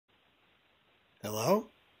Hello?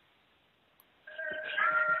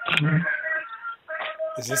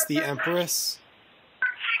 Is this the Empress?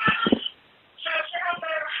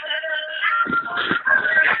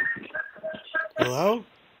 Hello?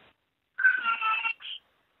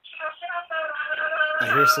 I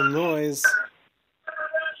hear some noise.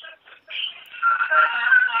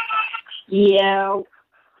 Yeah.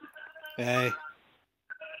 Hey.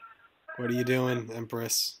 What are you doing,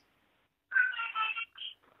 Empress?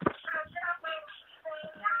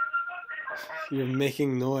 You're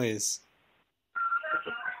making noise.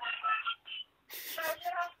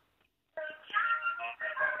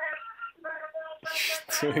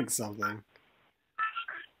 You're doing something.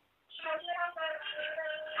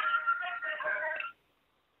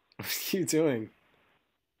 What are you doing?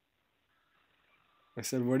 I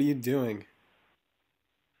said, what are you doing?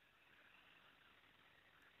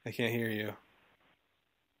 I can't hear you.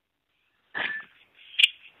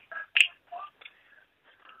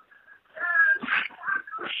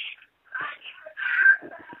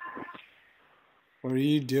 What are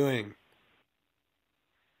you doing?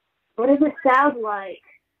 What does it sound like?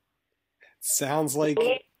 It sounds like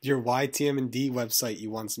your YTM&D website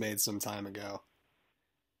you once made some time ago.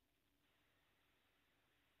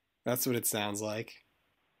 That's what it sounds like.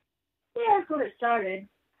 Yeah, that's what it started.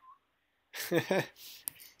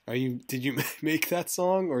 Did you make that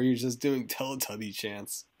song, or are you just doing Teletubby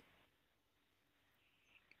chants?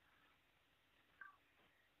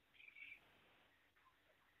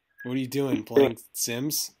 What are you doing? Playing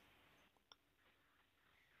Sims?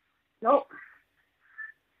 Nope.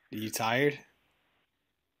 Are you tired?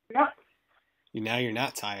 Nope. Now you're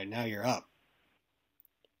not tired. Now you're up.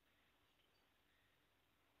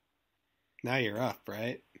 Now you're up,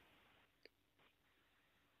 right?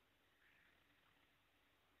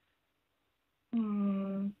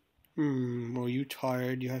 Are you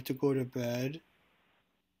tired? You have to go to bed?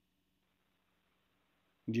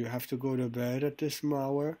 Do you have to go to bed at this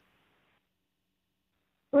hour?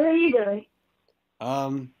 What are you doing?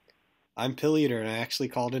 I'm Pilleater, and I actually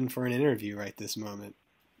called in for an interview right this moment.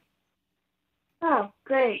 Oh,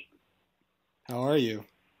 great. How are you?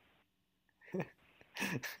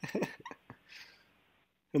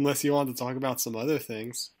 Unless you want to talk about some other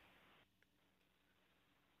things.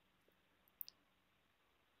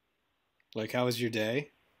 Like, how was your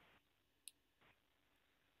day?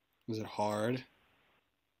 Was it hard?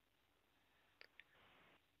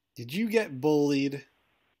 Did you get bullied?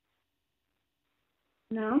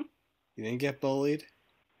 No, You didn't get bullied?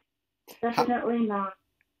 definitely not.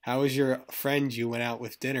 How was your friend you went out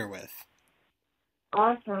with dinner with?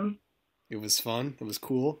 Awesome. It was fun? It was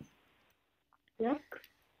cool? Yep.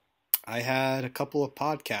 I had a couple of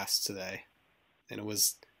podcasts today, and it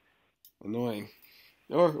was annoying.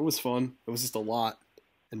 Or it was fun. It was just a lot.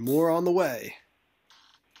 And more on the way.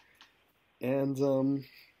 And,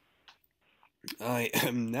 I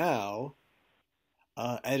am now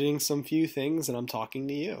editing some few things, and I'm talking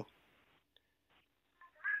to you.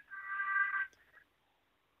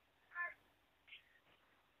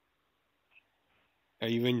 Are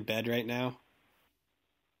you in bed right now?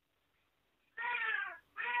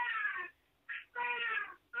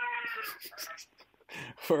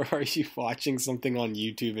 Or are you watching something on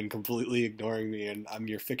YouTube and completely ignoring me, and I'm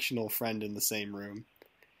your fictional friend in the same room?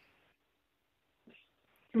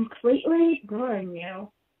 Completely ignoring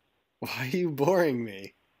you. Why are you boring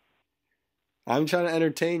me? I'm trying to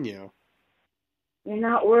entertain you. You're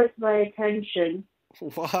not worth my attention.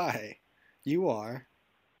 Why? You are.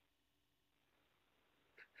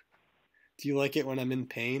 Do you like it when I'm in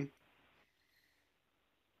pain?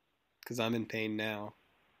 Because I'm in pain now.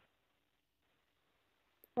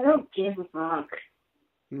 I don't give a fuck.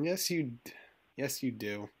 Yes you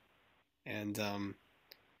do. And I'm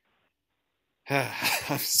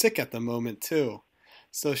sick at the moment too.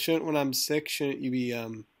 So when I'm sick, shouldn't you be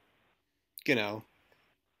you know,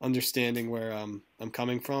 understanding where I'm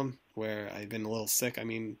coming from, where I've been a little sick? I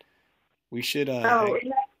mean, we should Oh,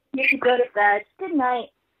 you should go to bed. Good night.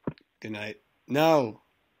 Good night. No.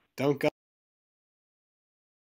 Don't go.